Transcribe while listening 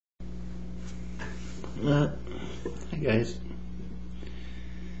Hi guys.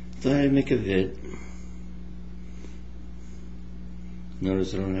 Thought I'd make a vid.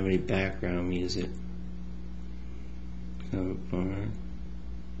 Notice I don't have any background music. Kind of bummer.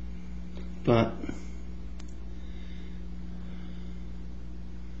 But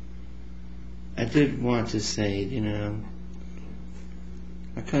I did want to say,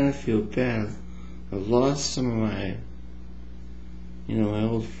 I kind of feel bad. I've lost some of my, my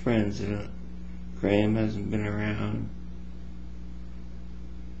old friends. Graham hasn't been around.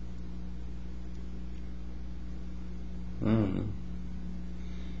 I don't know.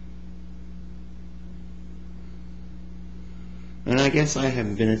 And I guess I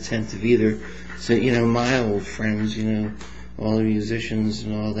haven't been attentive either. So, my old friends, all the musicians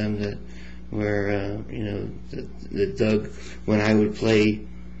and all them that were, that dug when I would play.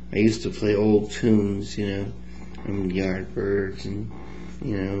 I used to play old tunes, and Yardbirds and,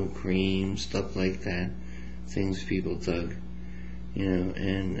 Cream, stuff like that. Things people dug,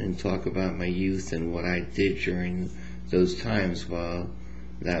 and talk about my youth and what I did during those times while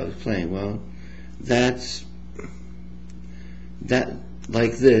that was playing. Well, that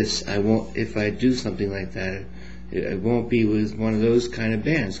like this, I won't, if I do something like that, it won't be with one of those kind of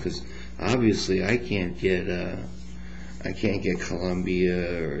bands, because obviously I can't get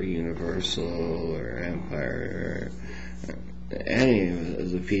Columbia or Universal or Empire or any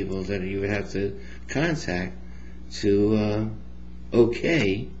of the people that you would have to contact to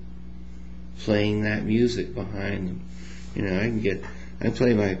okay playing that music behind them. I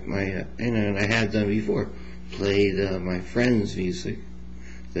play my and I have done before, played my friends' music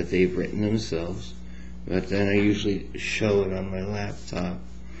that they've written themselves, but then I usually show it on my laptop,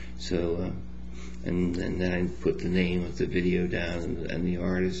 so and then I put the name of the video down and the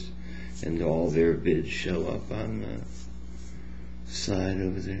artist, and all their bids show up on the side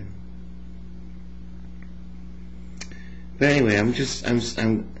over there. But anyway, I'm just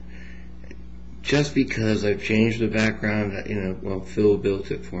because I've changed the background, well, Phil built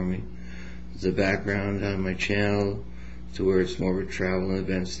it for me, the background on my channel to where it's more of a travel and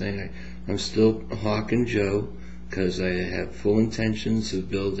events thing. I'm still Hawk and Joe, because I have full intentions of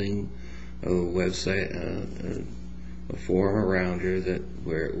building a website, a forum around here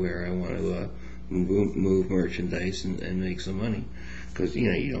where I want to move merchandise and make some money, because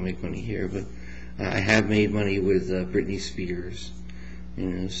you don't make money here, but I have made money with Britney Spears,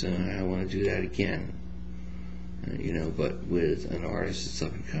 so I want to do that again, but with an artist that's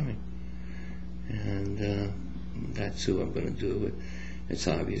up and coming, and that's who I'm going to do it with. It's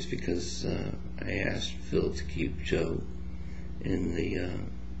obvious because I asked Phil to keep Joe in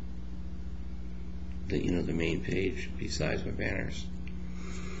the main page besides my banners.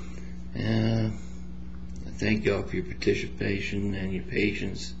 Thank you all for your participation and your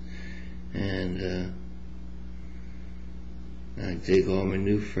patience, and I dig all my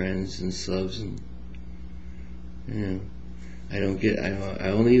new friends and subs, and I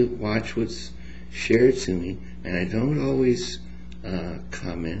only watch what's shared to me, and I don't always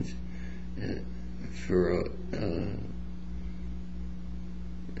comment for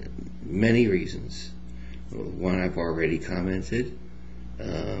many reasons. One, I've already commented.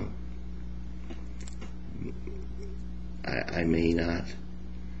 I may not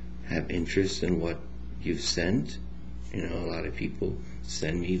have interest in what you've sent. A lot of people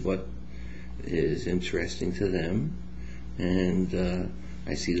send me what is interesting to them, and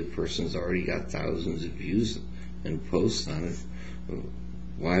I see the person's already got thousands of views and posts on it.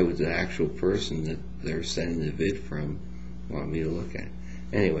 Why would the actual person that they're sending the vid from want me to look at it?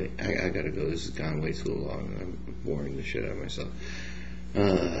 Anyway, I gotta go. This has gone way too long. I'm boring the shit out of myself.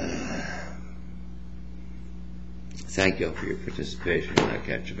 Thank you all for your participation, and I'll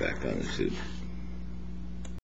catch you back on the tube.